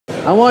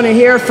I want to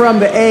hear from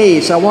the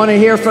A's. I want to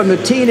hear from the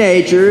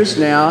teenagers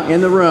now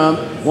in the room.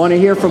 I want to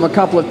hear from a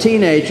couple of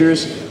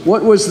teenagers.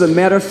 What was the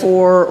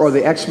metaphor or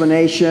the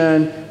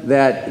explanation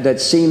that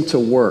seemed to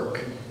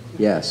work?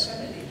 Yes.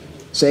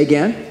 Say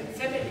again?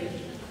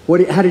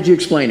 How did you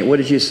explain it? What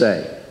did you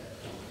say?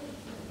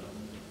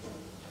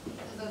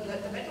 The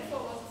metaphor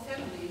was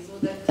family. So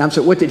that I'm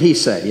sorry, what did he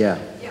say? Yeah.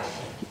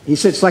 He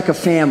said it's like a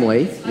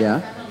family.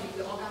 Yeah.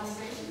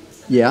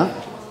 Yeah.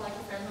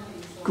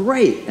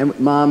 Great. And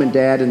mom and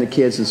dad and the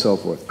kids and so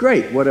forth.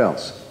 Great. What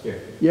else?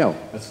 Yeah.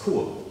 A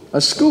school. A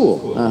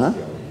school. Uh-huh.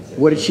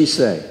 What did she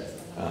say?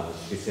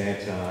 She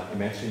said,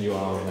 imagine you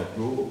are in a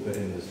group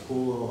in the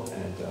school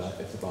and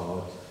it's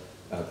about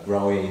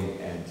growing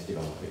and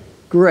developing.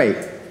 Great.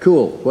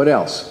 Cool. What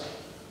else?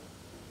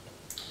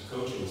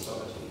 Coaching a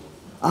soccer team.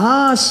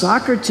 Ah,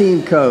 soccer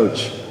team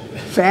coach.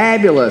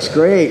 Fabulous.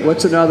 Great.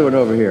 What's another one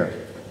over here?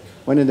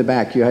 One in the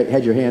back. You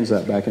had your hands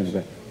up back in the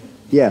back.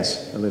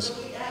 Yes, Alyssa.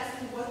 So we asked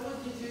him, what would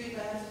you do if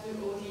I had to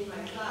do OT in my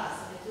class?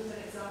 And I took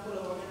an example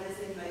of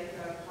organizing like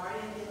a party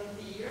at the end of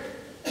the year.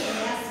 And he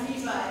asked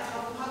me, like,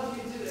 how do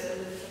you do it? And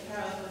the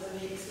parent was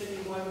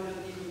explaining why we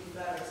don't even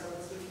better. So I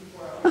was looking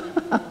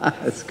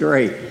for That's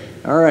great.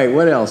 All right,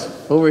 what else?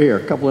 Over here,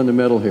 a couple in the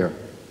middle here.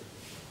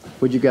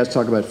 Would you guys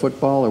talk about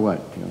football or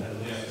what? You know?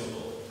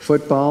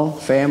 Football,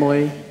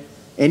 family,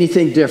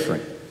 anything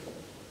different?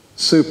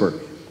 Super.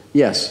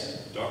 Yes?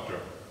 Doctor.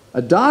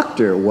 A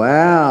doctor,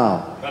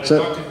 wow. But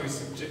So, a doctor who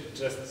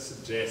just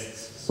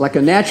suggests. like a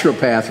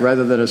naturopath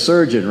rather than a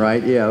surgeon,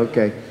 right? Yeah,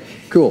 okay.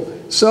 Cool.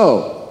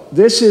 So,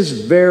 this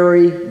is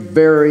very,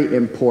 very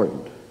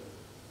important.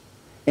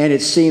 And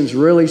it seems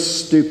really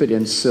stupid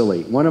and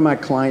silly. One of my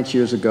clients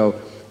years ago,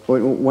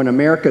 when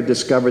America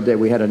discovered that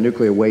we had a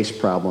nuclear waste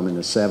problem in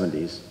the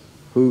 70s,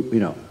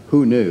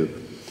 who knew?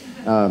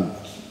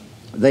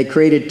 They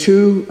created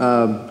two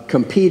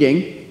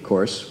competing, of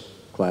course,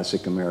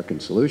 classic American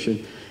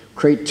solution,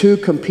 create two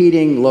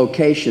competing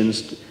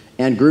locations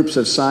and groups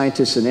of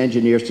scientists and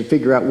engineers to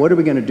figure out what are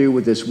we going to do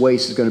with this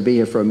waste that's going to be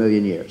here for 1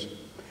 million years.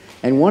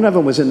 And one of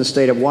them was in the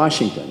state of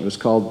Washington. It was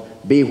called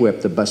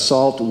BWIP, the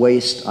Basalt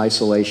Waste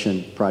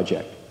Isolation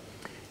Project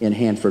in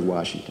Hanford,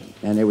 Washington.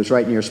 And it was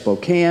right near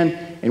Spokane,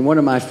 and one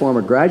of my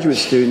former graduate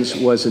students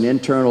was an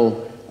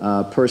internal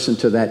person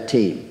to that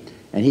team.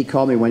 And he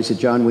called me when he said,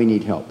 John, we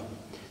need help.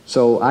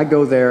 So I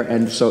go there,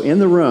 and so in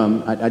the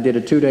room, I did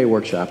a 2-day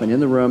workshop, and in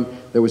the room,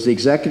 there was the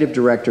executive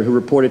director who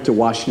reported to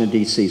Washington,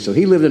 D.C. So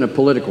he lived in a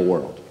political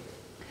world.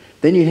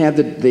 Then you have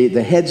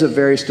the heads of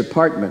various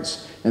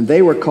departments, and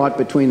they were caught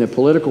between the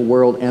political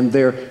world and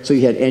so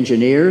you had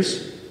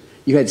engineers,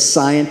 you had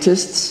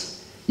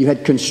scientists, you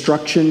had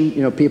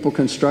construction, people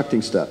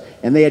constructing stuff,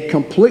 and they had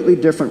completely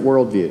different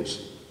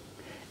worldviews.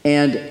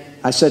 And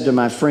I said to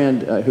my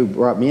friend who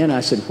brought me in,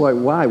 I said,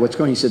 why? What's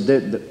going on? He said,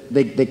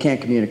 they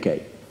can't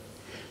communicate.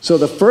 So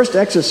the first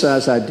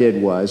exercise I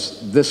did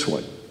was this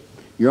one.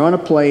 You're on a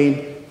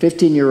plane,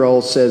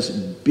 15-year-old says,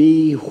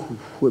 be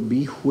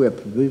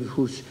whip.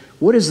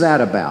 What is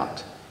that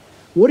about?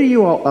 What are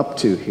you all up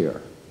to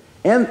here?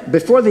 And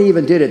before they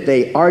even did it,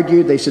 they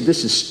argued. They said,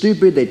 this is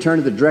stupid. They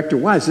turned to the director.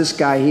 Why is this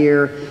guy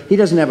here? He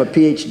doesn't have a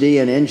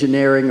PhD in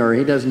engineering, or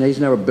he's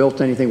never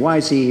built anything. Why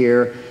is he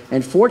here?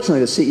 And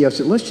fortunately, the CEO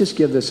said, let's just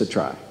give this a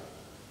try.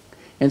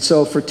 And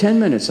so for 10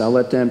 minutes, I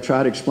let them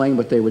try to explain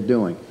what they were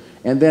doing.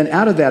 And then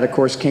out of that, of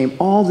course, came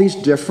all these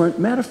different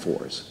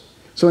metaphors.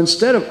 So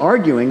instead of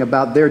arguing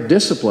about their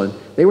discipline,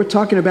 they were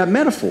talking about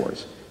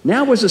metaphors.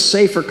 Now was a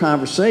safer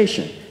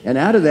conversation. And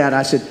out of that,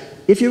 I said,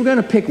 if you were going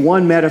to pick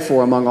one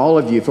metaphor among all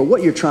of you for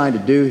what you're trying to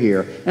do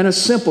here, and a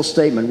simple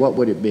statement, what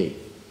would it be?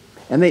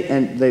 And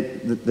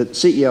the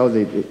CEO,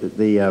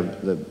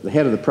 the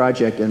head of the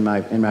project, and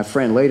my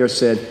friend later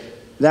said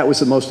that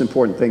was the most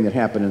important thing that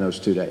happened in those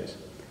 2 days,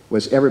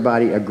 was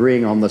everybody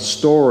agreeing on the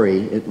story.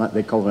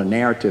 They call it a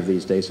narrative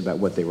these days about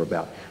what they were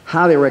about.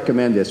 Highly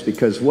recommend this,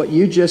 because what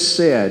you just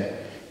said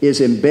is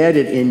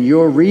embedded in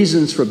your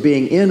reasons for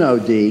being in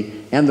OD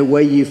and the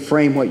way you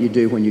frame what you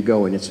do when you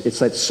go in. It's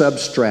that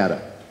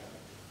substrata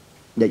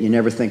that you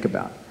never think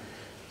about.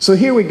 So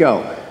here we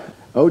go.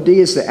 OD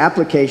is the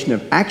application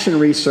of action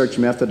research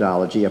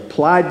methodology,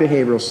 applied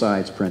behavioral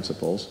science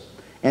principles,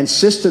 and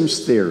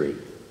systems theory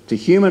to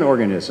human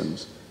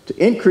organisms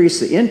to increase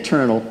the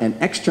internal and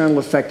external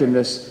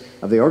effectiveness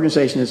of the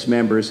organization and its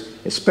members,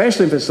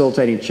 especially in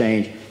facilitating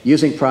change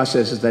using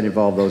processes that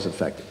involve those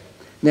affected.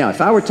 Now, if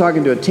I were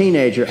talking to a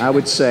teenager, I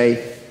would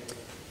say,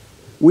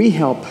 we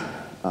help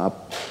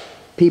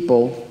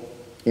people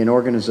in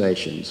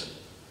organizations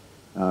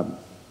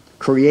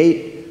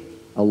create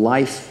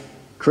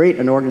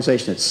an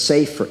organization that's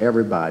safe for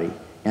everybody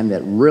and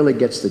that really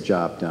gets the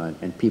job done,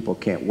 and people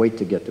can't wait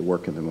to get to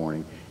work in the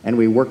morning. And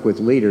we work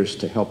with leaders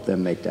to help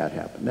them make that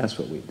happen. That's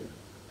what we do.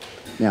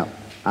 Now,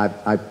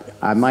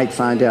 I might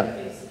find out.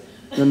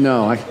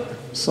 No,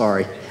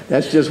 sorry.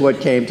 That's just what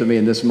came to me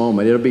in this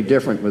moment. It'll be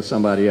different with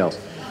somebody else.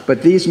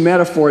 But these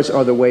metaphors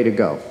are the way to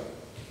go.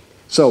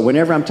 So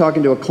whenever I'm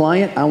talking to a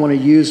client, I want to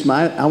use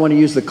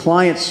the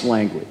client's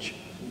language.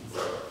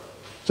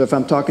 So if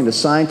I'm talking to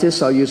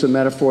scientists, I'll use a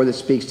metaphor that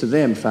speaks to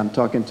them. If I'm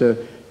talking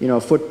to,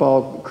 a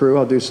football crew,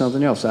 I'll do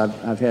something else.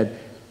 I've had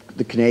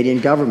the Canadian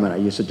government. I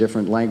use a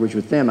different language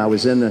with them. I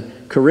was in the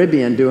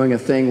Caribbean doing a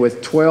thing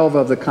with 12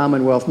 of the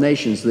Commonwealth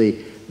nations,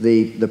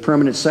 the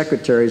permanent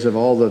secretaries of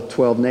all the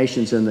 12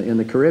 nations in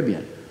the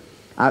Caribbean.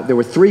 There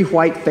were 3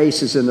 white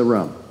faces in the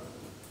room.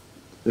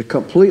 The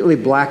completely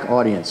black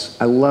audience.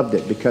 I loved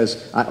it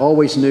because I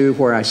always knew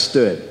where I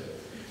stood.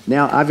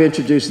 Now, I've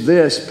introduced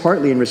this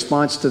partly in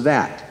response to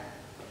that,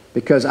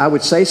 because I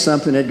would say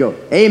something and they'd go,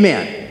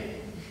 amen,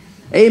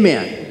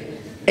 amen,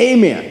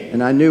 amen.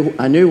 And I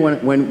knew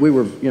when we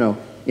were,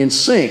 in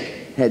sync,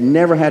 had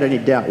never had any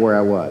doubt where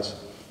I was.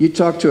 You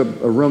talk to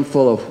a room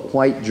full of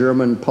white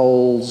German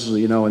Poles,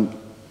 and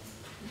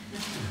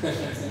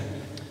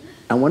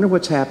I wonder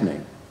what's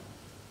happening.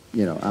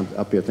 I'm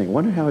up here thinking,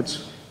 wonder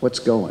what's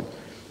going.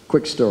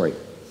 Quick story.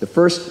 The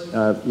first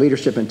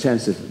leadership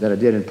intensive that I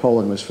did in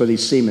Poland was for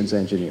these Siemens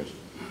engineers.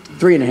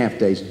 3.5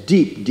 days,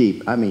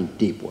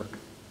 deep work.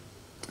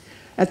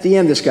 At the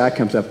end, this guy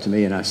comes up to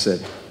me and I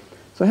said,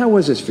 so how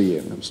was this for you?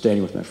 And I'm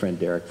standing with my friend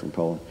Derek from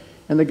Poland.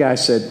 And the guy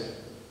said,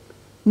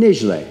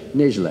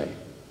 nieźle.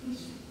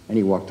 And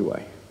he walked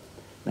away.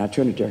 And I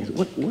turned to Derek and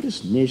said, what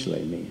does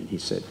nieźle mean? And he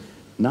said,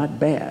 not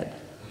bad.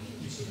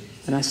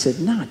 And I said,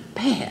 not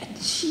bad?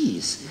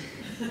 Jeez.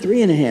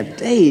 3.5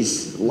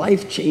 days,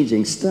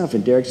 life-changing stuff.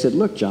 And Derek said,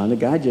 look, John, the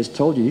guy just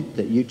told you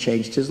that you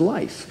changed his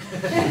life.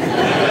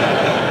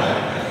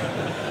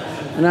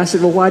 And I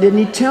said, well, why didn't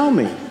he tell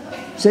me?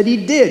 He said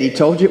he did. He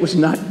told you it was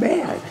not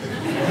bad.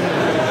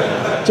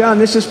 John,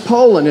 this is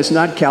Poland. It's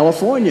not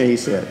California, he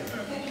said.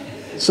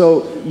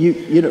 So,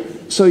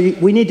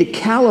 we need to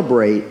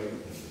calibrate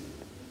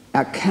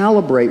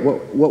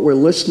what we're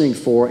listening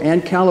for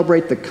and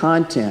calibrate the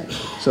content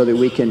so that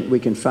we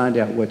can find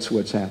out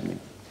what's happening.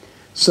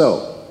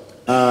 So,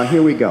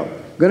 here we go.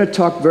 I'm going to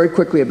talk very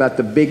quickly about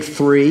the big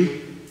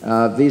 3.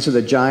 These are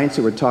the giants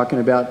that we're talking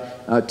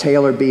about,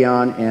 Taylor,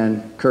 Bion,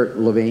 and Kurt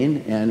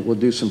Levine, and we'll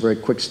do some very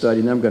quick study,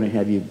 and then I'm going to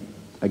have you,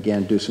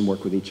 again, do some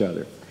work with each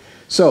other.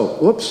 So,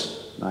 whoops,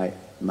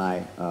 my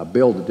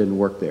build didn't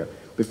work there.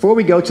 Before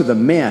we go to the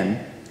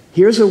men,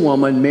 here's a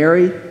woman,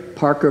 Mary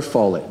Parker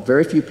Follett.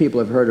 Very few people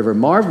have heard of her.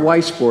 Marv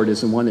Weisbord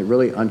is the one that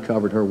really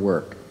uncovered her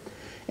work.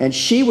 And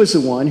she was the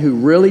one who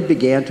really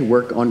began to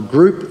work on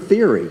group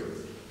theory.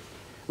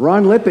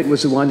 Ron Lippitt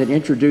was the one that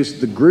introduced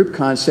the group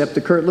concept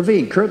to Kurt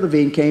Levine. Kurt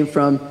Levine came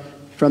from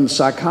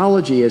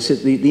psychology as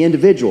the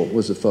individual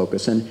was the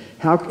focus. And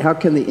how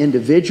can the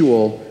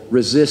individual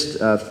resist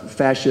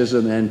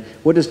fascism, and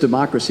what does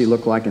democracy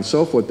look like, and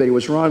so forth. But it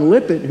was Ron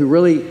Lippitt who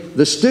really,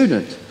 the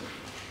student,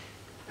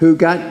 who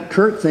got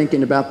Kurt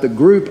thinking about the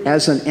group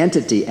as an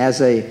entity,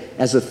 as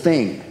a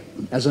thing,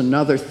 as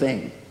another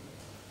thing.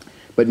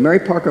 But Mary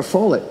Parker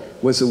Follett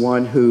was the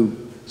one who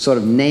sort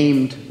of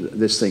named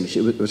this thing.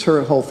 It was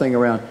her whole thing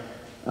around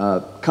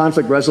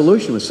conflict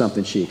resolution was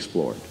something she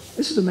explored.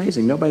 This is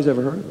amazing. Nobody's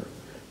ever heard of her.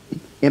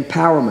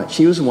 Empowerment.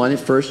 She was the one that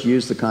first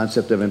used the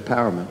concept of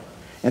empowerment.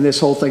 And this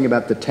whole thing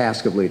about the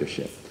task of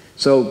leadership.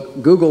 So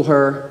Google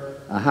her.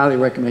 I highly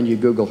recommend you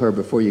Google her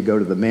before you go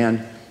to the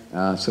men.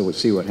 So we'll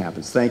see what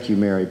happens. Thank you,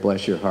 Mary.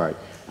 Bless your heart.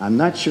 I'm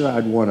not sure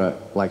I'd want to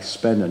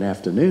spend an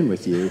afternoon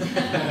with you,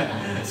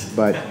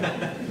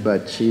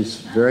 but she's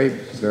very,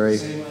 very.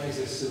 Same eyes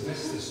as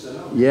Sylvester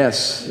Stallone.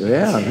 Yes,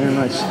 yeah, very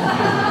much.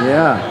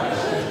 Yeah,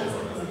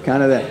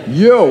 kind of that.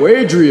 Yo,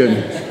 Adrian.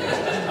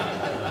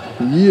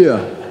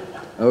 Yeah.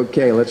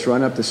 Okay, let's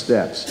run up the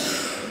steps.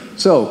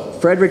 So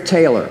Frederick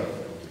Taylor.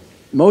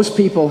 Most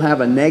people have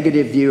a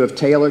negative view of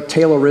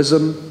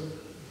Taylorism,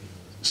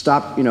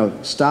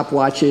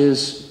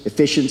 stopwatches,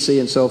 efficiency,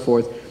 and so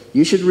forth.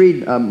 You should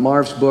read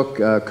Marv's book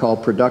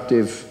called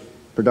Productive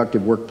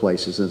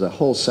Workplaces. There's a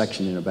whole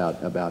section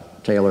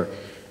about Taylor.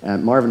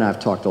 Marv and I have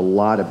talked a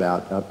lot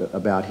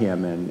about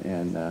him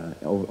and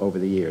over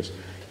the years.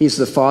 He's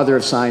the father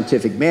of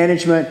scientific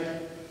management.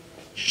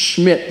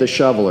 Schmidt, the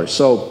shoveler.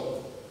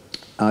 So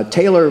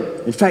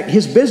Taylor, in fact,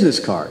 his business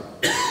card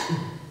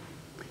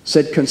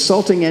said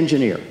consulting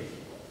engineer.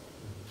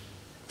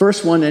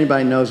 First one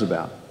anybody knows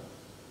about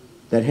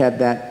that had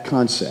that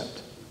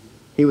concept.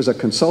 He was a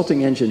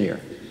consulting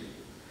engineer.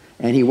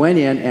 And he went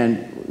in,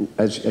 and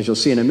as you'll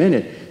see in a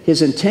minute,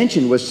 his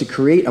intention was to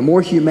create a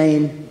more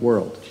humane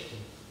world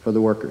for the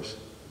workers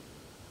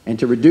and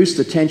to reduce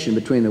the tension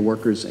between the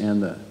workers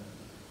and the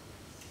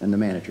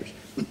managers.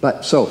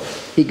 But so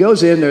he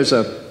goes in, there's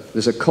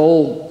a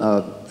coal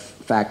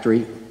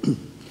factory,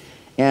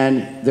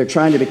 and they're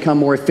trying to become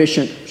more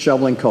efficient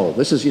shoveling coal.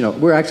 This is,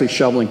 we're actually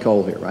shoveling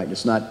coal here, right?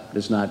 It's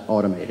not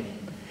automated.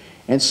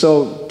 And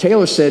so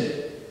Taylor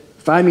said,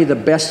 find me the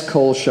best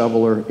coal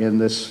shoveler in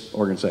this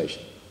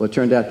organization. Well, it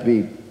turned out to be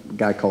a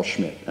guy called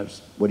Schmidt.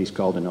 That's what he's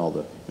called in all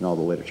the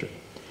literature.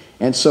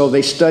 And so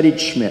they studied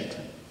Schmidt.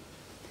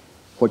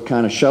 What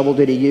kind of shovel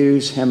did he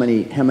use? How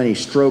many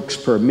strokes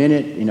per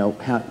minute?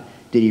 How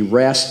did he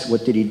rest?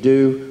 What did he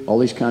do? All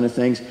these kind of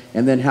things.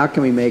 And then how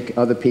can we make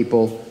other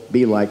people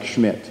be like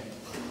Schmidt?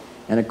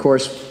 And of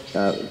course,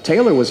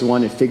 Taylor was the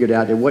one that figured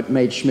out that what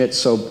made Schmidt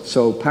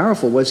so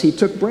powerful was he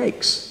took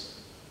breaks.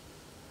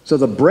 So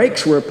the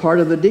breaks were a part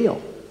of the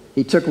deal.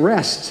 He took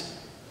rest.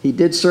 He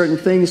did certain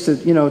things to,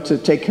 to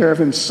take care of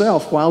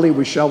himself while he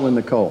was shoveling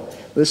the coal.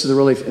 This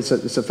is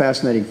it's a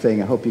fascinating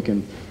thing. I hope you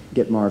can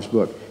get Marv's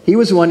book. He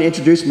was the one who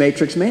introduced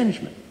matrix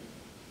management.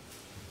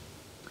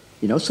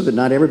 So that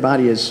not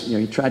everybody is,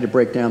 he tried to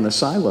break down the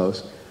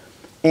silos.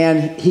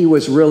 And he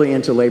was really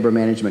into labor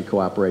management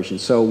cooperation.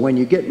 So when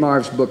you get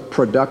Marv's book,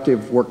 Productive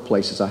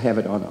Workplaces, I have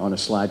it on a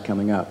slide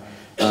coming up,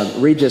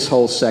 read this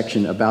whole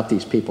section about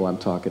these people I'm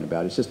talking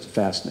about. It's just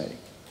fascinating.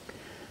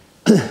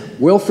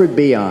 Wilfred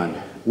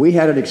Bion. We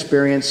had an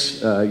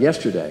experience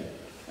yesterday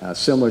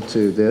similar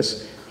to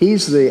this.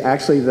 He's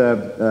actually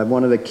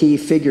one of the key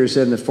figures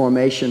in the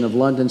formation of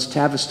London's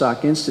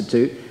Tavistock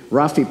Institute.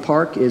 Rafi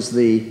Park is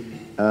the,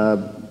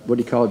 what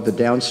do you call it, the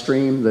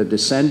downstream, the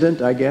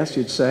descendant, I guess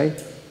you'd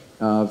say.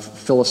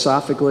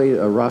 Philosophically,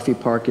 Rafi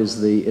Park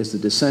is the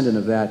descendant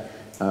of that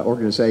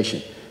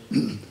organization.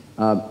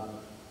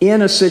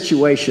 In a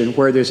situation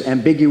where there's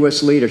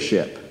ambiguous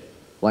leadership,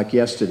 like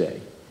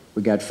yesterday,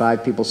 we got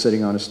 5 people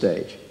sitting on a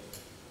stage,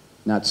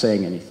 not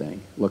saying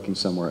anything, looking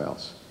somewhere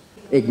else,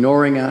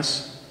 ignoring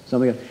us,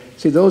 something else.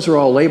 See, those are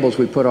all labels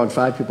we put on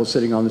 5 people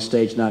sitting on the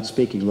stage, not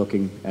speaking,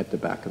 looking at the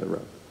back of the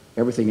room.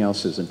 Everything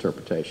else is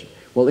interpretation.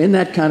 Well, in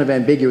that kind of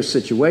ambiguous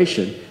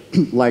situation,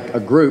 like a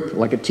group,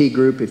 like a T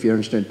group, if you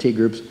understand T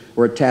groups,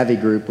 or a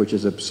TAVI group, which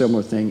is a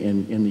similar thing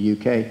in the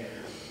UK,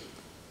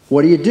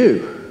 what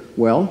do?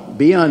 Well,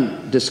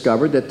 Bion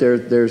discovered that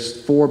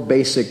there's 4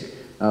 basic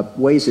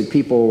ways that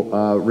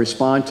people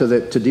respond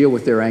to deal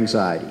with their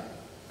anxiety.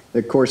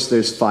 Of course,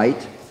 there's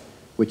fight,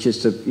 which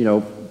is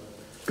to,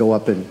 go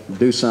up and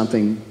do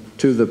something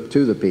to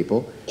the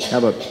people,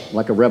 have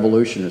like a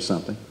revolution or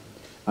something.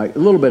 A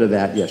little bit of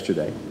that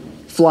yesterday.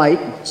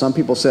 Flight, some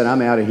people said,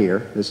 I'm out of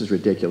here. This is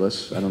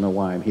ridiculous. I don't know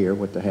why I'm here.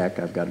 What the heck?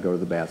 I've got to go to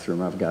the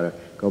bathroom. I've got to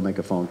go make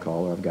a phone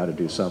call, or I've got to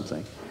do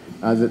something.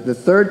 The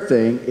third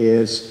thing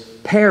is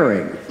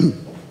pairing.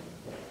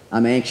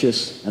 I'm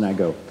anxious, and I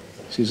go,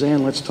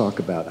 Suzanne, let's talk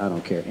about, I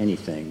don't care,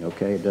 anything,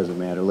 okay? It doesn't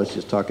matter. Let's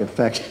just talk. In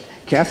fact,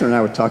 Catherine and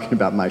I were talking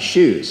about my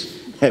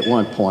shoes at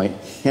one point,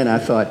 and I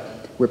thought,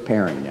 we're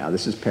pairing now.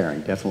 This is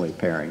pairing, definitely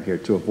pairing here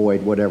to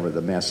avoid whatever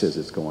the mess is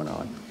that's going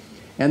on.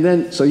 And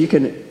then, so you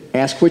can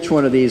ask which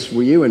one of these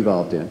were you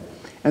involved in.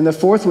 And the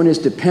fourth one is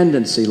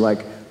dependency,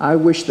 like I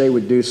wish they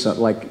would do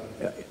something, like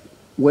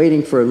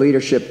waiting for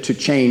leadership to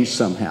change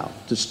somehow,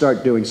 to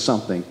start doing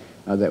something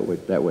that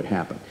would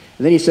happen.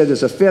 And then he said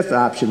there's a 5th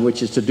option,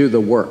 which is to do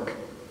the work,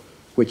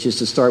 which is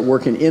to start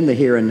working in the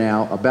here and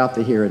now, about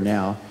the here and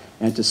now,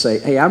 and to say,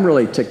 hey, I'm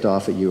really ticked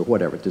off at you, or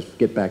whatever, just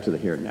get back to the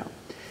here and now.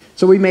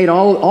 So we made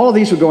all of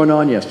these were going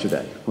on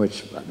yesterday,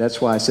 which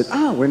that's why I said,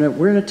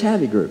 we're in a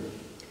TAVI group.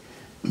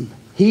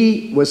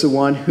 He was the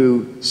one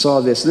who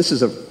saw this. This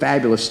is a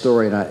fabulous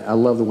story, and I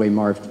love the way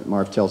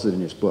Marv tells it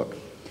in his book.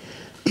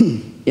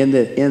 In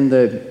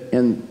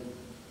the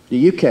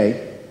UK,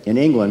 in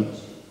England,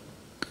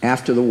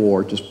 after the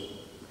war, just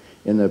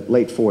in the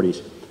late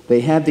 40s,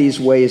 they had these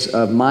ways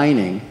of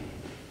mining,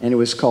 and it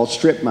was called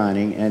strip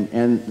mining,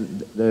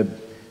 and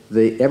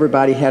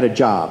everybody had a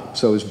job.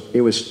 So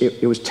it was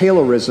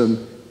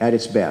Taylorism at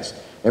its best.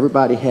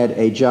 Everybody had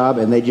a job,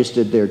 and they just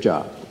did their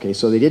job. Okay,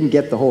 so they didn't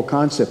get the whole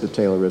concept of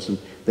Taylorism.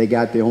 They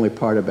got the only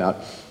part about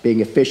being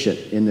efficient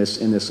in this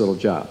little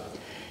job.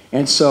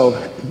 And so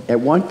at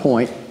one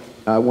point,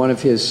 one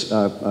of his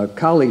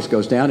colleagues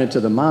goes down into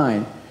the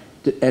mine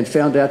and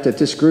found out that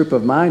this group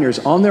of miners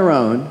on their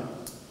own,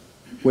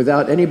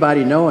 without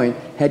anybody knowing,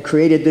 had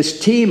created this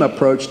team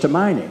approach to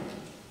mining,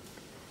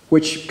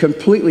 which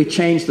completely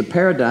changed the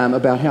paradigm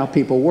about how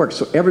people work.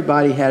 So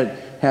everybody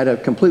had a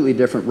completely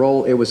different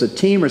role. It was a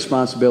team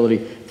responsibility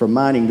for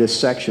mining this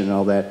section and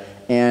all that.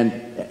 And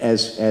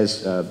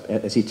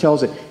as he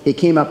tells it, he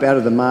came up out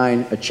of the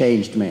mine a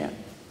changed man.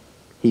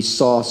 He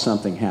saw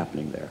something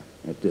happening there.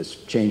 It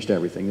just changed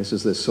everything. This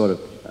is this sort of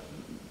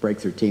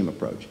breakthrough team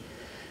approach.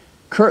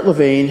 Kurt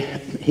Levine,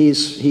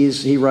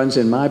 he runs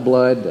in my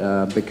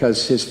blood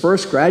because his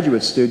first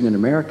graduate student in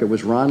America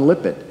was Ron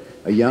Lippett,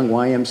 a young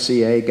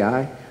YMCA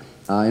guy,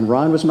 and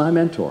Ron was my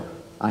mentor.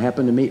 I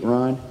happened to meet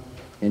Ron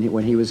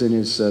when he was in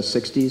his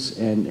 60s,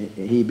 and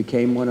he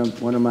became one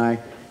of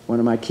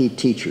my key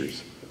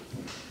teachers.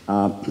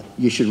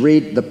 You should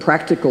read The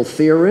Practical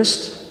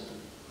Theorist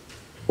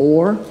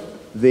or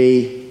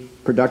The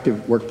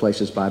Productive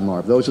Workplaces by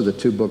Marv. Those are the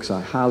 2 books I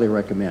highly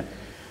recommend.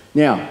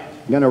 Now,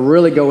 I'm going to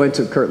really go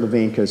into Kurt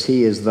Levine because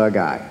he is the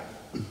guy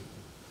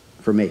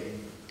for me.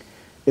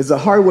 It's the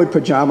Harwood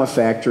Pajama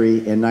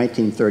Factory in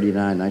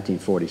 1939,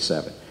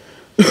 1947.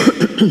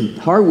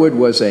 Harwood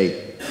was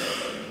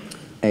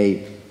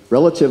a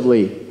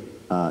relatively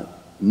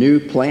new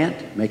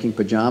plant making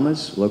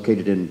pajamas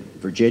located in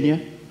Virginia.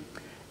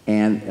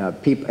 And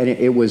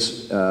they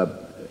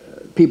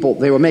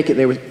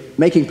were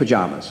making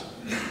pajamas.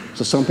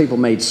 So some people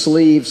made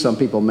sleeves, some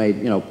people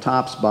made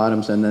tops,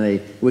 bottoms, and then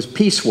it was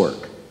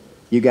piecework.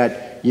 You got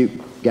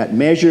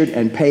measured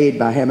and paid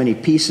by how many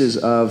pieces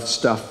of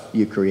stuff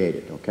you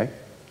created. Okay,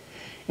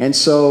 And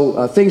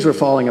so things were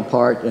falling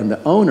apart, and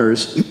the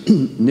owners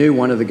knew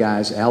one of the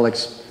guys,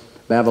 Alex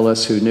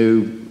Bavalis, who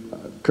knew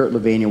Kurt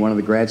Levine, one of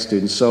the grad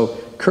students. So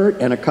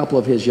Kurt and a couple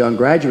of his young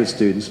graduate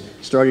students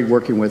started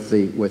working with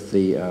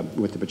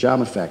the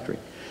pajama factory.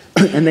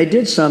 And they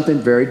did something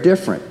very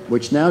different,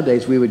 which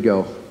nowadays we would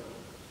go,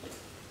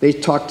 they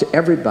talked to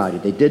everybody.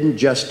 They didn't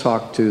just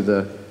talk to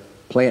the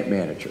plant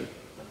manager.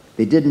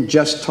 They didn't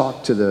just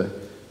talk to the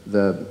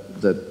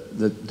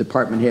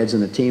department heads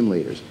and the team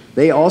leaders.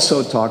 They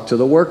also talked to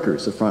the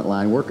workers, the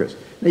frontline workers.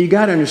 Now you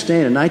got to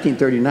understand, in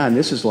 1939,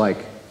 this is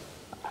like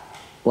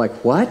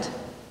what?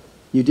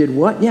 You did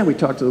what? Yeah, we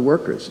talked to the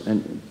workers.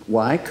 And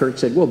why? Kurt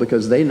said, well,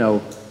 because they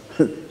know,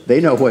 they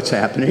know what's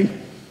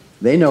happening.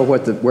 They know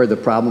where the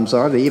problems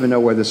are. They even know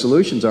where the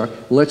solutions are.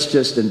 Let's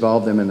just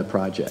involve them in the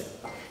project.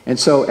 And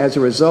so as a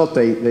result,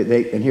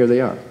 and here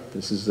they are.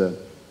 This is an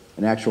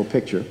actual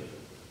picture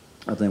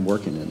of them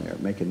working in there,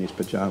 making these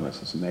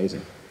pajamas. It's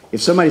amazing.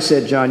 If somebody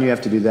said, John, you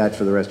have to do that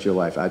for the rest of your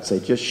life, I'd say,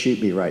 just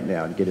shoot me right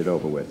now and get it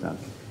over with.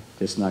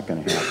 It's not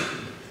going to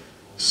happen.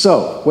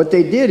 So what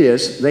they did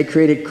is they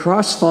created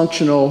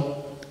cross-functional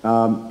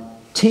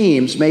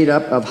teams made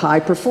up of high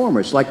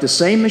performers, like the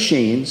same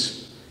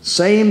machines,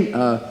 same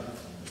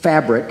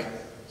fabric.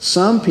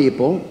 Some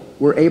people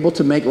were able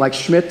to make, like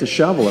Schmidt the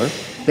shoveler,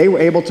 they were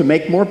able to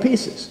make more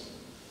pieces.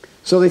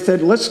 So they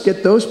said, let's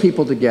get those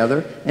people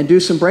together and do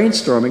some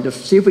brainstorming to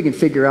see if we can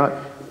figure out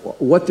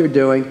what they're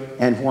doing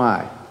and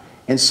why.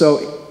 And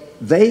so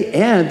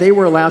they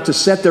were allowed to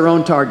set their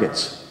own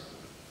targets.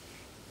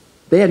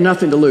 They had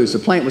nothing to lose. The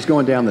plant was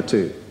going down the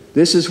tube.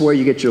 This is where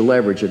you get your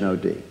leverage in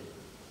OD.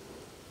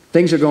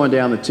 Things are going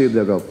down the tube,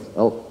 they'll go,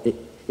 oh,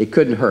 it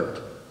couldn't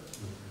hurt.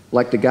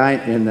 Like the guy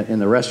in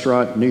the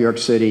restaurant in New York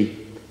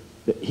City,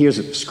 he hears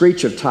a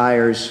screech of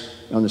tires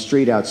on the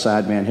street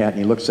outside Manhattan.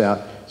 He looks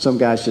out, some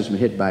guy's just been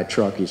hit by a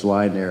truck. He's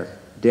lying there,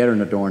 dead on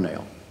a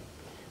doornail.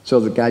 So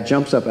the guy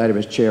jumps up out of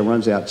his chair,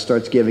 runs out,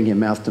 starts giving him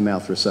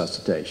mouth-to-mouth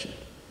resuscitation.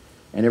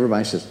 And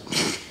everybody says,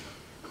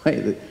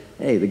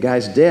 hey, the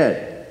guy's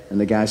dead. And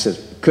the guy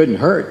says, couldn't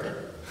hurt.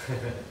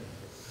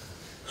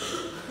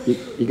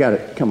 You got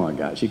to, come on,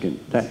 guys.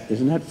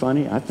 Isn't that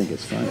funny? I think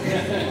it's funny.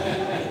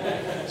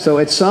 So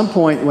at some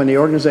point when the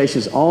organization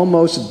is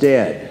almost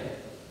dead,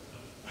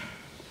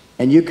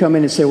 and you come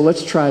in and say, well,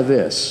 let's try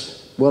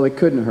this. Well, it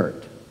couldn't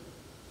hurt.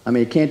 I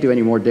mean, it can't do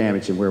any more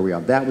damage than where we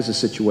are. That was the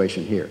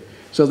situation here.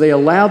 So they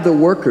allowed the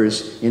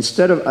workers,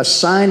 instead of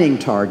assigning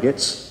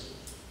targets,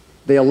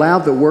 they allowed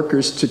the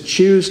workers to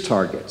choose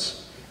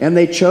targets. And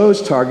they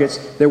chose targets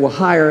that were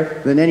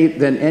higher than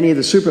any of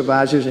the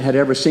supervisors had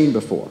ever seen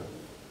before.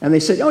 And they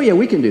said, oh yeah,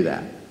 we can do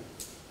that.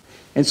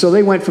 And so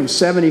they went from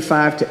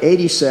 75 to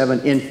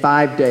 87 in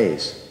 5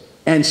 days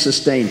and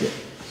sustained it.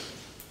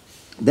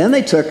 Then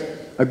they took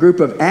a group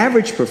of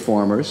average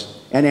performers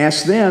and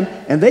asked them,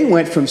 and they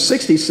went from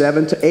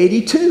 67 to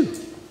 82.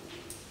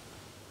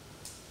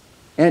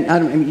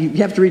 And you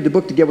have to read the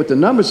book to get what the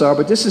numbers are,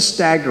 but this is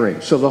staggering.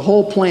 So the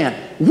whole plant,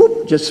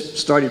 whoop, just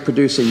started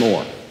producing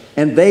more.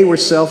 And they were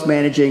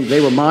self-managing,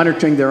 they were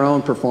monitoring their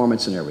own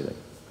performance and everything.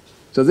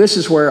 So this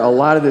is where a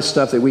lot of this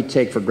stuff that we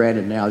take for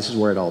granted now, this is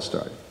where it all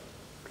started.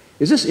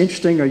 Is this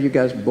interesting? Are you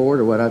guys bored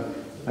or what?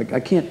 I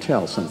can't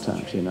tell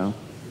sometimes, you know.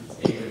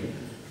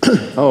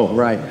 Oh,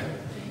 right.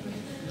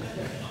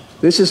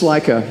 This is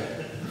like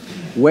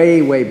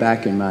way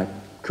back in my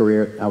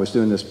career, I was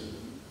doing this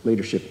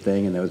leadership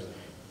thing, and there was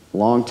a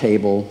long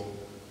table,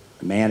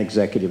 a man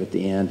executive at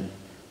the end,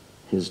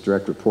 his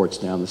direct reports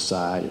down the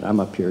side, and I'm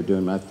up here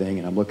doing my thing,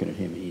 and I'm looking at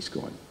him, and he's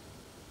going.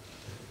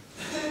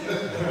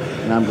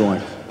 And I'm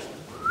going,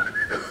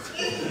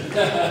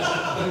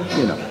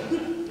 you know.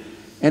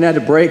 And at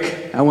a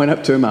break, I went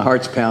up to him, my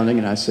heart's pounding,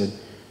 and I said,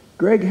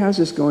 Greg, how's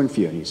this going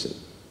for you? And he said,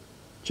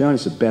 John,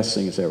 it's the best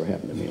thing that's ever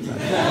happened to me in my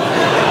life.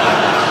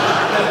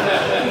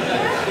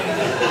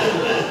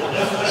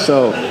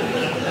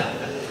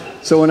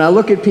 So when I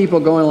look at people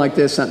going like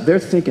this, they're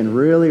thinking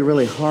really,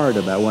 really hard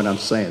about what I'm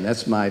saying.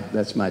 That's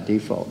my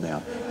default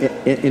now,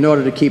 in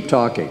order to keep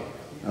talking.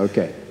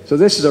 Okay, so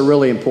this is a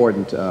really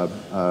important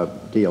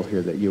deal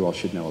here that you all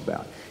should know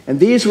about. And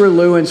these were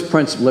Lewin's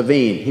Prince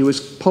Levine. He was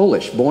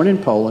Polish, born in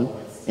Poland,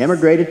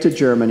 emigrated to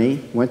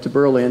Germany, went to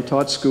Berlin,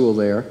 taught school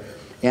there,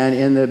 and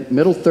in the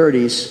middle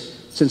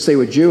 30s, since they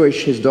were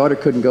Jewish, his daughter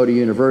couldn't go to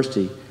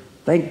university.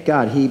 Thank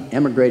God he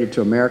emigrated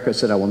to America,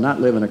 said, I will not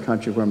live in a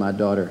country where my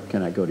daughter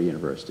cannot go to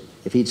university.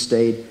 If he'd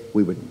stayed,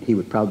 he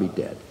would probably be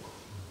dead.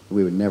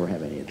 We would never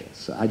have any of this.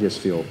 So I just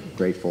feel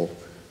grateful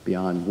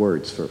beyond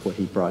words for what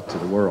he brought to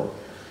the world.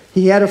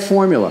 He had a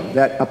formula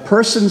that a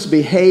person's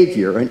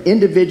behavior, an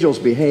individual's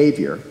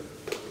behavior,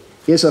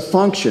 is a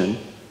function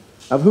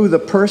of who the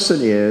person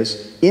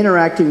is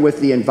interacting with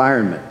the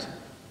environment.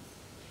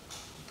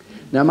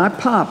 Now my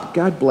pop,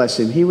 God bless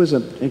him, he was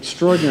an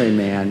extraordinary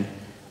man,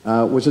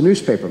 was a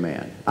newspaper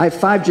man. I have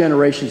 5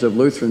 generations of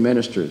Lutheran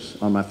ministers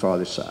on my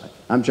father's side.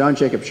 I'm John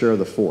Jacob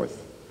Scherer IV.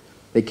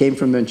 They came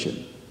from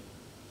München.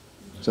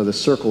 So the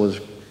circle is,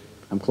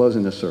 I'm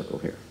closing the circle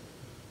here.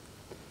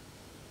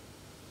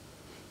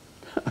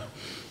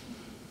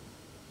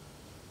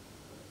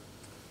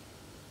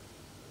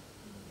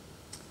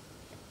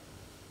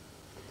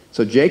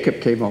 So Jacob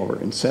came over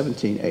in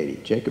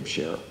 1780, Jacob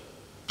Scherer,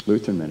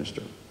 Lutheran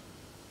minister.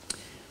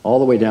 All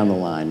the way down the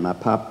line, my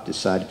pop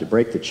decided to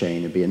break the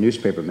chain and be a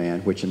newspaper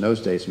man, which in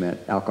those days meant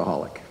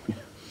alcoholic.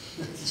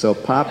 So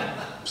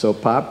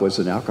Pop was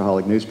an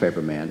alcoholic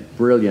newspaper man,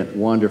 brilliant,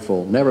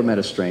 wonderful, never met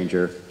a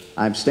stranger.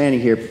 I'm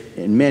standing here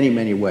in many,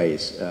 many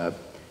ways,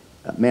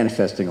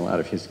 manifesting a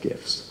lot of his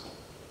gifts.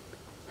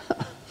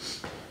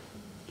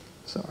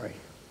 Sorry,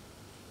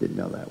 didn't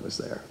know that was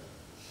there.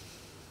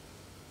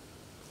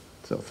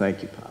 So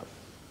thank you, Pop.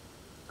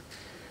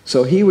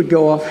 So he would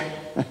go off,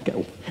 I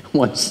got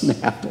one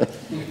snap.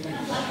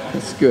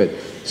 That's good.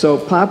 So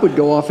Pop would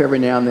go off every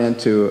now and then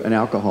to an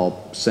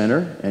alcohol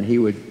center, and he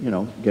would, you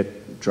know,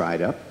 get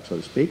dried up, so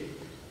to speak,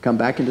 come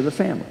back into the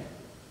family.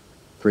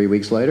 3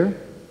 weeks later,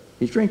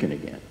 he's drinking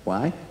again.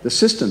 Why? The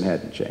system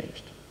hadn't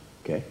changed,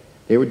 okay?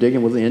 They were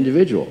digging with the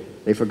individual.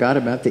 They forgot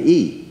about the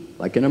E,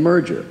 like in a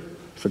merger.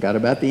 Forgot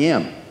about the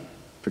M.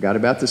 Forgot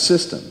about the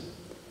system.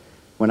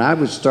 When I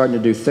was starting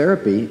to do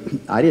therapy,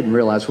 I didn't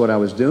realize what I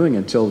was doing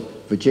until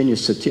Virginia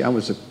Satir, I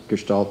was a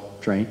Gestalt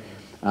trained,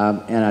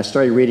 and I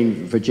started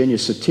reading Virginia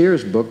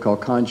Satir's book called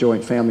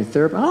Conjoint Family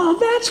Therapy. Oh,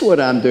 that's what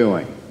I'm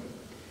doing.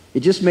 It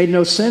just made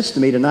no sense to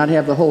me to not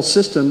have the whole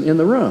system in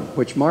the room,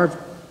 which Marv,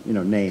 you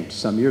know, named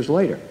some years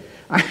later.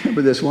 I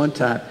remember this one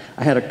time,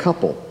 I had a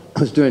couple. I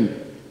was doing,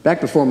 back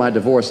before my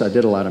divorce, I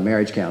did a lot of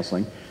marriage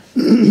counseling.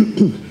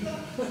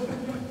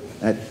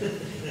 That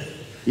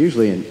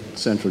usually in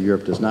Central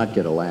Europe does not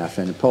get a laugh,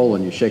 and in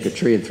Poland you shake a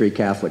tree and 3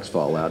 Catholics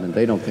fall out, and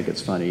they don't think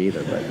it's funny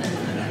either,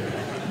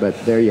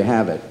 but there you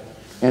have it.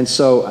 And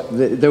so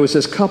there was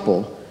this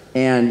couple,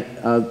 and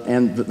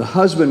the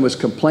husband was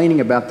complaining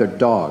about their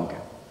dog.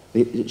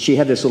 She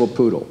had this little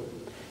poodle.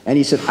 And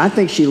he said, I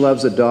think she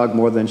loves the dog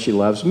more than she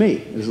loves me.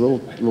 It was a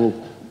little,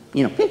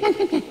 you know,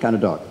 kind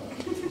of dog.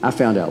 I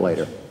found out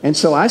later. And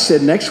so I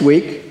said, next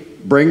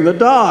week, bring the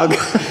dog.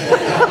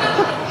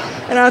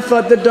 And I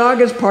thought the dog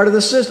is part of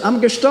the system. I'm a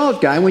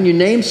Gestalt guy. When you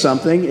name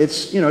something,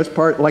 it's, you know, it's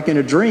part, like in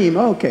a dream.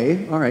 Oh,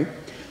 okay, all right.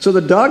 So the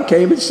dog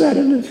came and sat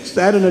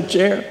in a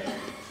chair.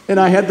 And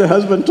I had the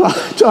husband talk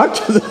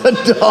to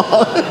the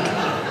dog.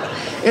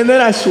 And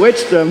then I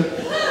switched them.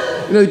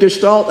 You know, the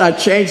Gestalt, I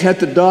changed, had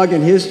the dog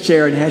in his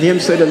chair and had him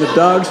sit in the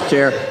dog's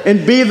chair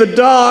and be the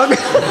dog.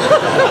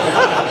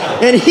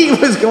 And he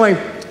was going.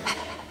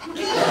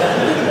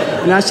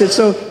 And I said,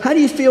 so how do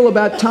you feel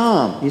about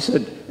Tom? He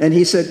said,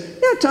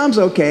 yeah, Tom's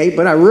okay,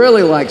 but I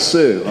really like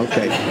Sue.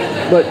 Okay.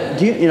 But,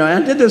 you know, I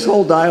did this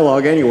whole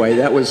dialogue anyway.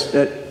 It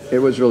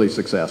was really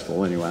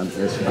successful. Anyway, I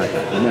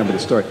remember the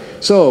story.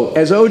 So,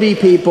 as OD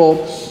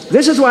people,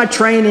 this is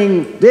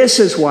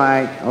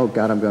why, oh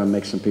God, I'm going to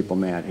make some people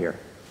mad here.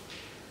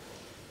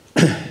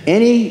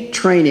 Any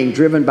training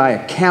driven by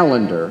a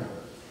calendar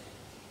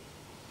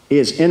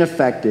is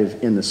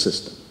ineffective in the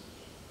system.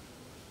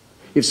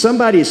 If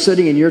somebody is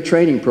sitting in your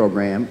training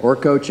program or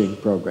coaching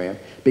program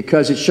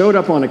because it showed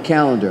up on a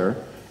calendar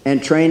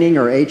and training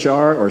or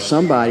HR or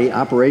somebody,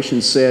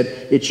 operations said,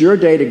 it's your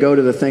day to go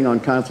to the thing on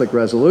conflict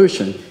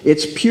resolution,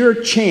 it's pure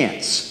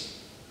chance.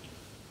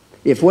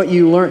 If what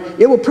you learn,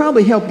 it will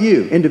probably help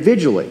you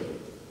individually,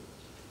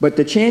 but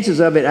the chances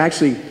of it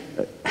actually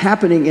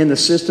happening in the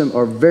system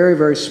are very,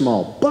 very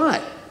small.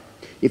 But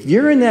if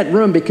you're in that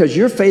room because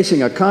you're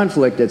facing a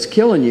conflict that's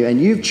killing you and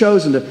you've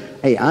chosen to,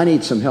 hey, I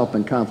need some help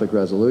in conflict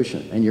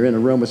resolution, and you're in a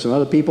room with some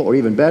other people, or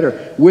even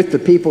better, with the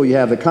people you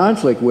have the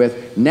conflict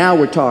with, now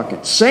we're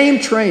talking.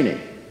 Same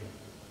training,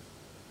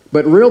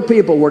 but real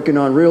people working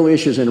on real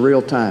issues in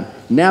real time.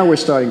 Now we're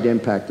starting to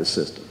impact the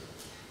system.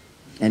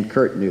 And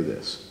Kurt knew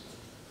this.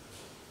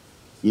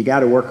 You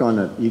got to work on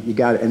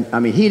and I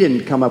mean, he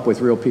didn't come up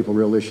with real people,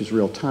 real issues,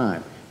 real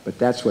time, but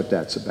that's what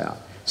that's about.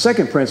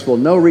 Second principle,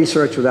 no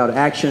research without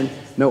action,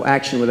 no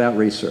action without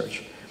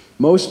research.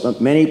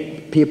 Many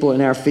people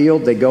in our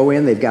field, they go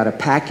in, they've got a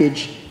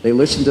package, they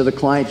listen to the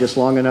client just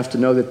long enough to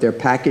know that their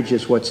package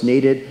is what's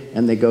needed,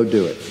 and they go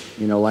do it.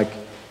 You know, like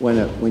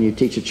when you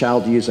teach a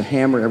child to use a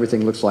hammer,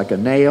 everything looks like a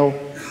nail.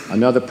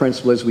 Another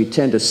principle is we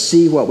tend to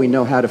see what we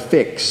know how to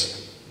fix.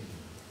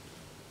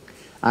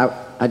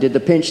 I did the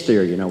pinch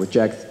theory, you know, with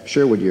Jack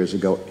Sherwood years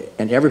ago,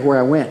 and everywhere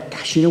I went,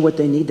 gosh, you know what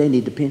they need? They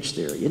need the pinch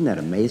theory. Isn't that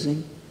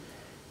amazing?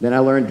 Then I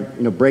learned,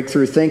 you know,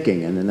 breakthrough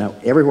thinking, and then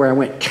everywhere I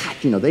went, God,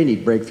 you know, they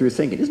need breakthrough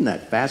thinking. Isn't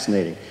that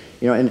fascinating?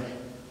 You know, and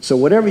so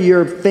whatever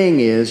your thing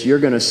is, you're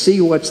going to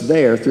see what's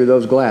there through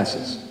those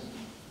glasses.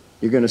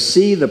 You're going to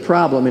see the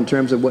problem in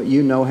terms of what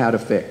you know how to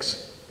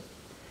fix.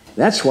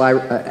 That's why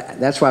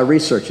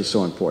research is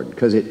so important,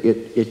 because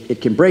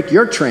it can break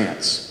your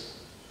trance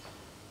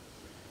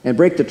and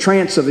break the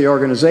trance of the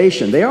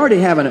organization. They already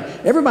have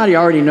everybody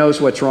already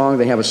knows what's wrong.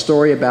 They have a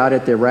story about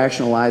it. They're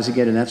rationalizing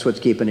it, and that's what's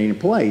keeping it in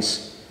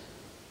place.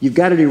 You've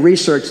got to do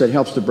research that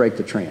helps to break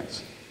the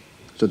trance.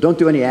 So don't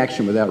do any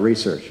action without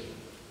research.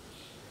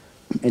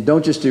 And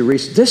don't just do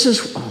research. This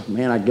is, oh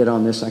man, I'd get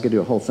on this. I could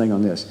do a whole thing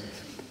on this.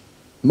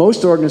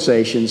 Most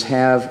organizations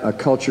have a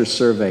culture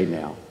survey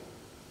now.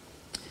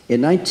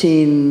 In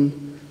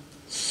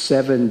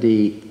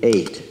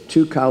 1978,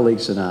 2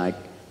 colleagues and I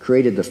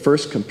created the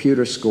first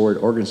computer-scored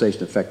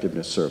organization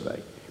effectiveness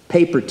survey.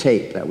 Paper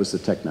tape, that was the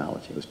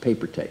technology. It was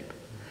paper tape.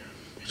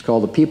 It's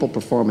called the People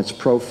Performance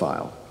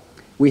Profile.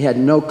 We had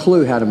no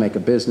clue how to make a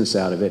business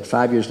out of it.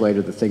 5 years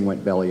later, the thing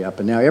went belly up,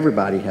 and now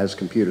everybody has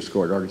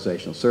computer-scored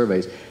organizational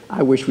surveys.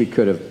 I wish we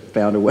could have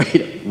found a way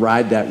to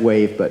ride that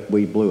wave, but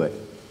we blew it.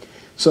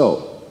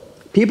 So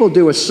people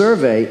do a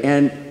survey,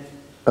 and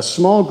a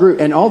small group,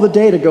 and all the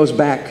data goes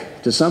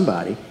back to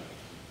somebody.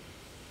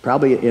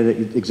 Probably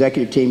the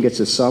executive team gets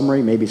a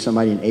summary, maybe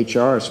somebody in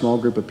HR, a small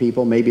group of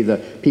people, maybe the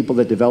people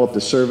that develop the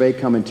survey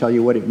come and tell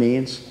you what it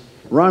means.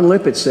 Ron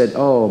Lippert said,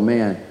 oh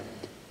man,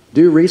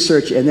 do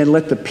research and then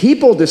let the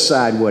people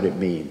decide what it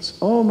means.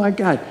 Oh my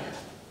God.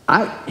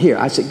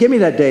 I said, give me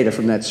that data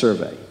from that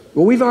survey.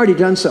 Well, we've already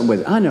done something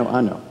with it. I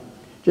know.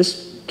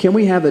 Just, can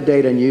we have the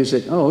data and use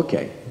it? Oh,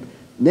 okay.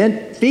 And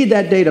then feed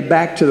that data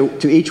back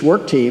to each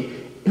work team.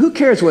 Who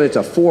cares whether it's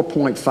a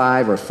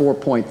 4.5 or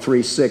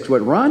 4.36?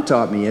 What Ron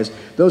taught me is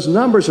those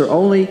numbers are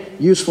only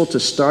useful to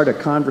start a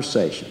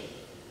conversation.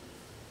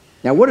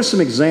 Now, what are some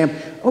examples?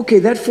 Okay,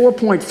 that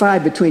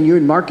 4.5 between you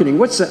and marketing,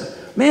 what's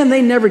that? Man,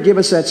 they never give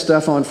us that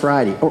stuff on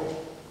Friday. Oh,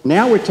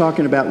 now we're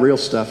talking about real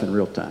stuff in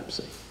real time,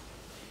 see?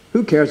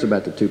 Who cares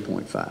about the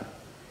 2.5?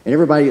 And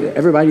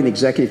everybody in the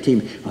executive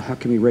team, oh, how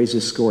can we raise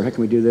this score? How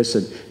can we do this?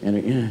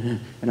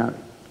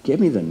 Give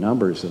me the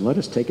numbers and let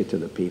us take it to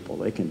the people.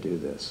 They can do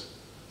this.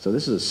 So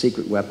this is a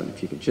secret weapon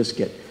if you can just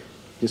get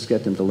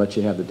them to let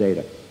you have the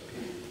data.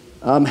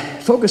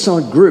 Focus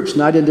on groups,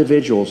 not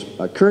individuals.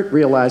 Kurt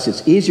realized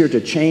it's easier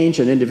to change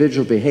an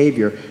individual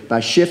behavior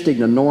by shifting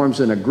the norms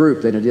in a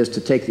group than it is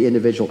to take the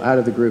individual out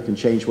of the group and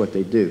change what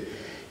they do.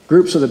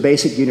 Groups are the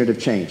basic unit of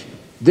change.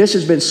 This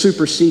has been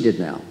superseded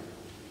now.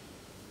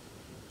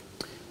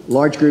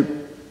 Large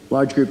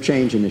group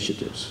change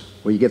initiatives,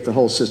 where you get the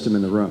whole system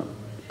in the room.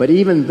 But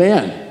even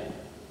then,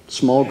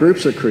 small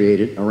groups are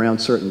created around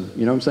certain,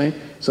 you know what I'm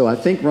saying? So I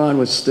think Kurt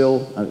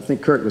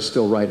was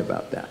still right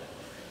about that.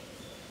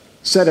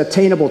 Set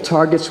attainable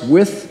targets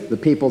with the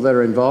people that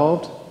are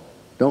involved.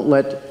 Don't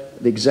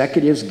let the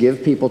executives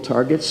give people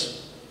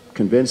targets.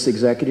 Convince the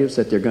executives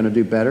that they're going to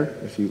do better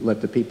if you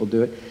let the people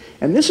do it.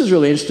 And this is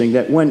really interesting,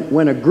 that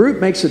when a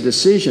group makes a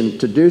decision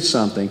to do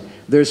something,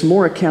 there's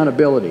more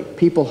accountability.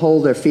 People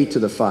hold their feet to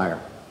the fire.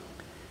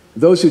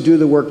 Those who do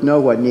the work know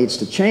what needs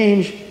to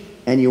change,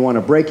 and you want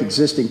to break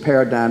existing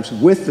paradigms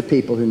with the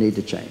people who need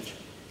to change.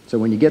 So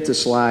when you get the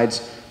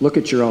slides, look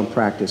at your own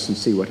practice and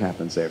see what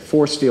happens there.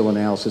 Force field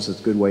analysis is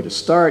a good way to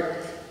start.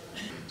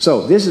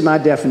 So this is my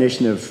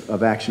definition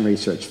of action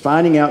research.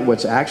 Finding out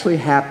what's actually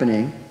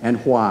happening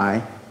and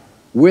why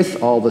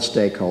with all the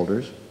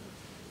stakeholders.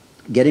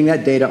 Getting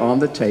that data on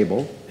the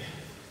table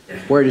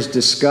where it is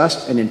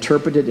discussed and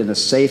interpreted in a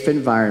safe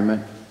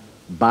environment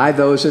by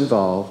those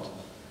involved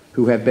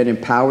who have been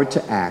empowered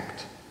to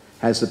act,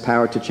 has the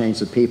power to change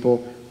the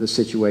people, the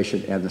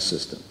situation, and the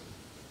system.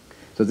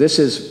 So this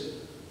is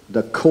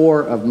the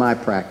core of my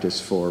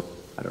practice for,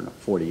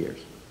 40 years.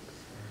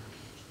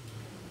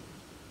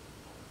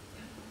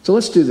 So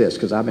let's do this,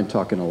 because I've been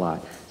talking a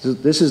lot.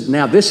 This is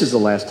the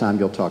last time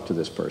you'll talk to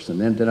this person.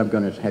 Then I'm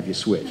going to have you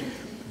switch.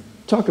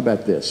 Talk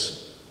about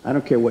this. I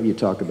don't care what you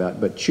talk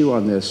about, but chew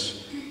on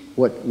this.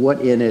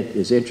 What in it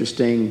is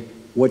interesting?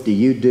 What do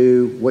you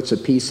do? What's a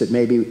piece that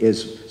maybe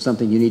is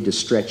something you need to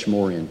stretch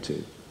more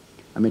into?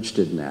 I'm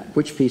interested in that.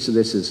 Which piece of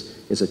this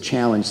is a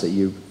challenge that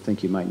you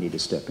think you might need to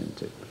step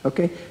into?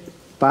 Okay?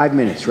 5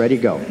 minutes. Ready,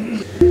 go.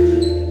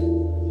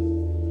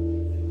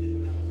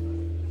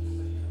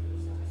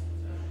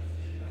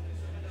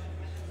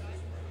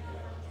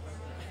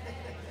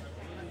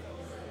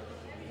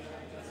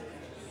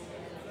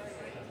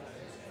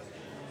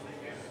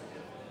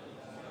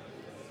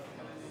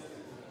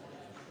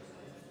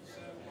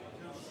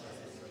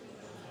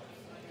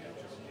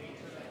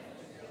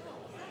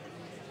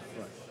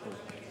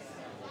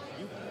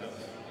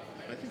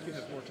 I think you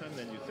have more time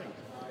than you think.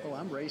 Oh,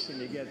 I'm racing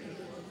to get...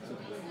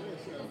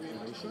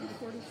 Racing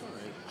 45.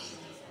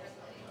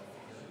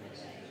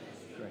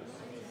 Great.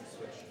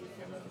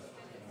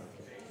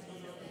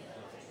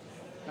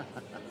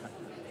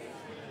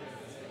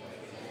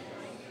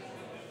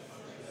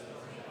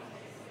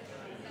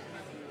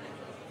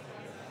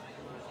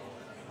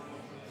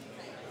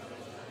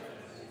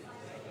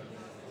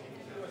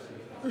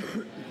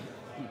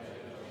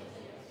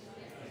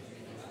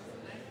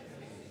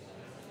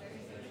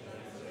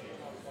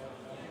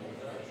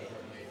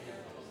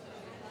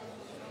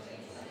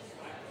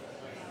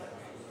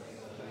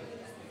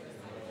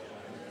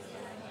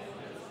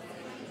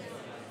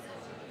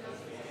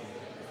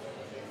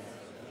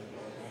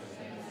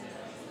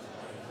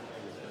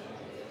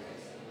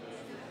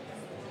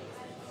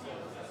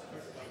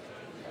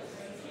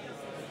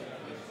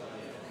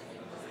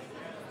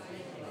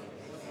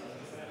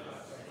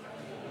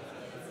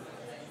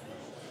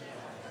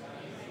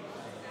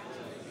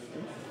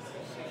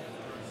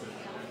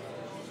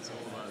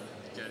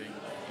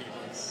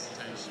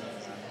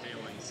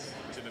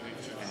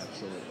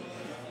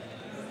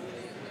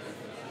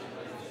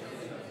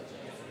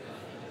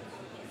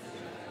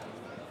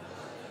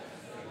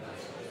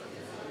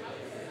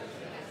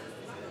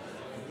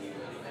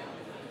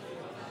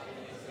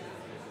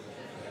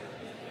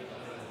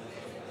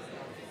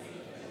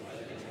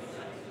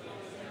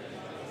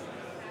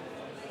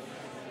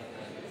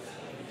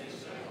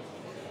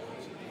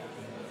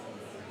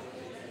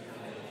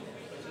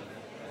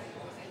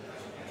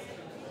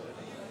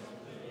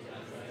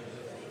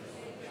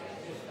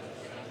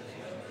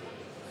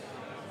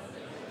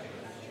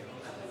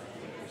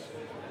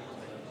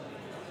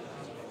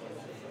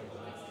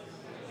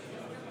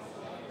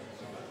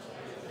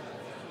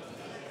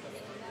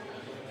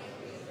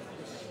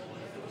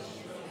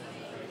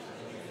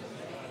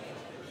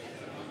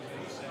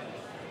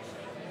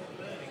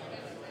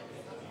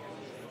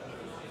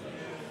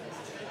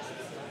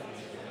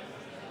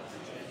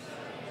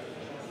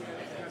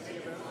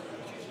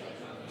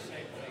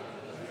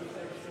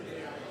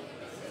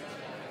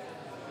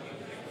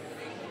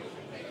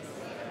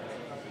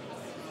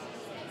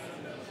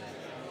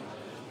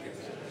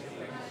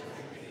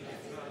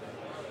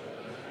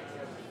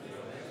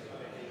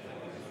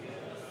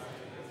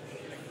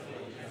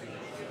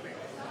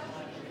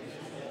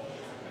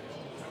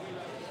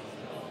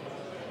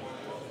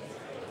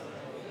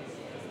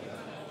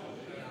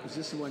 Is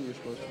this the one you're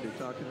supposed to be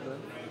talking about?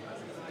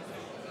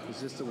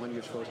 Is this the one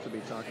you're supposed to be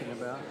talking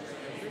about?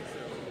 I think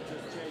so.